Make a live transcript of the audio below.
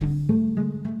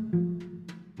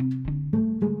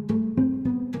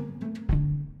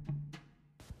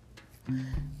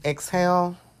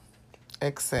Exhale,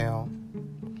 exhale.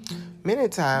 Many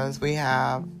times we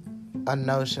have a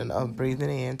notion of breathing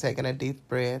in, taking a deep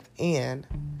breath in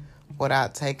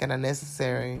without taking a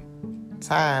necessary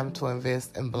time to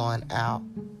invest in blowing out.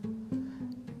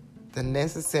 The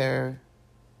necessary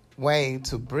way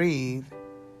to breathe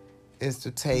is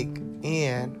to take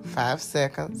in 5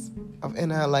 seconds of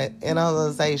inhalation.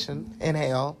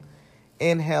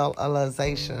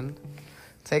 Inhalation.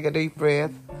 Take a deep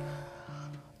breath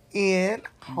in,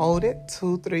 hold it,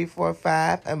 2, 3, 4,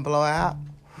 5, and blow out.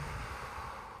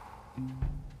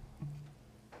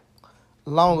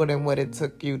 Longer than what it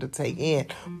took you to take in.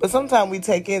 But sometimes we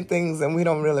take in things and we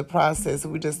don't really process it.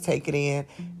 We just take it in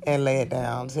and lay it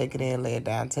down. Take it in, lay it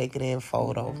down. Take it in,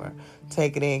 fold over.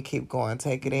 Take it in, keep going.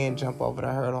 Take it in, jump over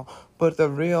the hurdle. But the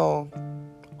real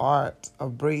art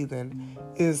of breathing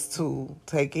is to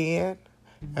take in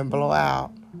and blow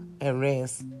out and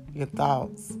rest your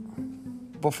thoughts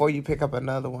before you pick up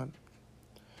another one.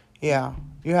 Yeah,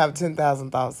 you have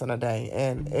 10,000 thoughts in a day,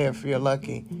 and if you're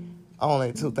lucky,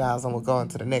 only 2,000 will go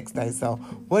into the next day. So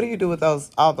what do you do with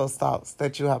all those thoughts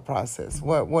that you have processed?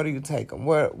 Where do you take them?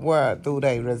 Where do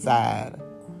they reside?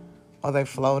 Are they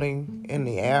floating in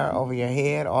the air over your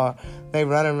head, or they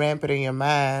running rampant in your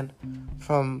mind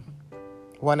from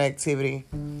one activity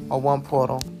or one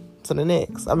portal to the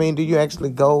next? I mean, do you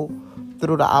actually go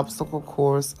through the obstacle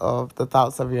course of the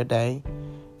thoughts of your day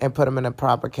and put them in a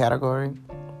proper category?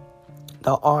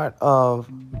 The art of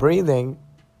breathing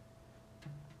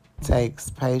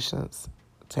takes patience,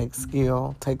 takes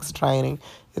skill, takes training.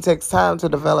 It takes time to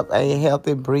develop a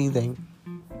healthy breathing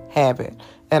habit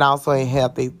and also a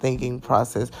healthy thinking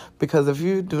process. Because if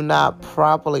you do not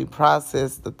properly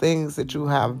process the things that you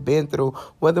have been through,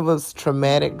 whether it was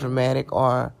traumatic, dramatic,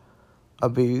 or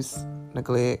abuse,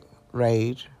 neglect,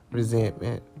 rage,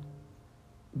 resentment,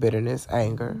 bitterness,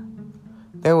 anger,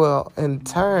 they will in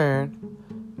turn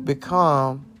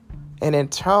become an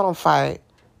internal fight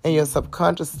in your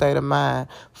subconscious state of mind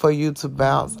for you to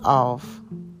bounce off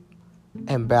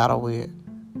and battle with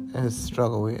and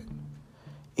struggle with.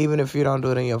 Even if you don't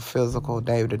do it in your physical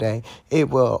day-to-day, it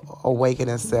will awaken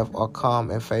itself or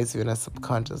come and face you in a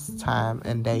subconscious time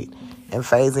and date and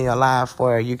phase in your life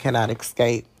where you cannot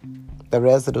escape the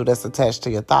residue that's attached to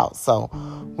your thoughts. So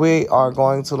we are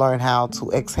going to learn how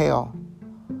to exhale.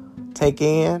 Take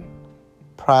in,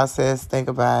 process, think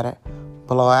about it,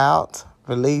 blow out,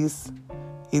 release,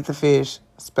 eat the fish,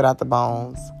 spit out the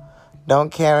bones.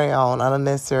 Don't carry on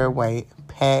unnecessary weight.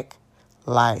 Pack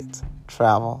light,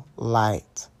 travel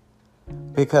light.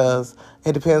 Because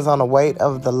it depends on the weight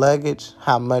of the luggage,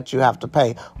 how much you have to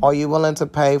pay. Are you willing to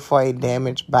pay for a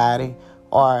damaged body,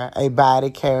 or a body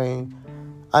carrying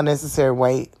unnecessary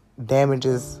weight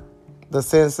damages the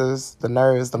sensors, the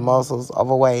nerves, the muscles,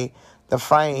 overweight the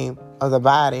frame of the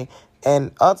body,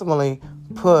 and ultimately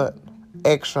put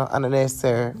extra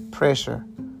unnecessary pressure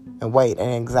and weight and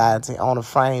anxiety on a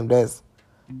frame that's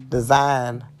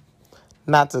designed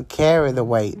not to carry the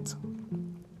weight,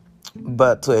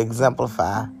 but to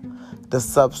exemplify the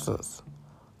substance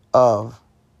of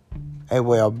a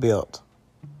well-built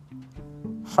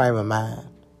frame of mind.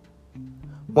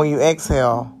 When you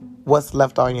exhale, what's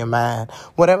left on your mind?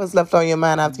 Whatever's left on your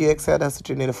mind after you exhale, that's what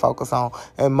you need to focus on.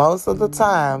 And most of the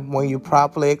time, when you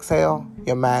properly exhale,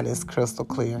 your mind is crystal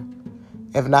clear.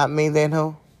 If not me, then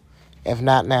who? If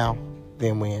not now,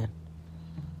 then when?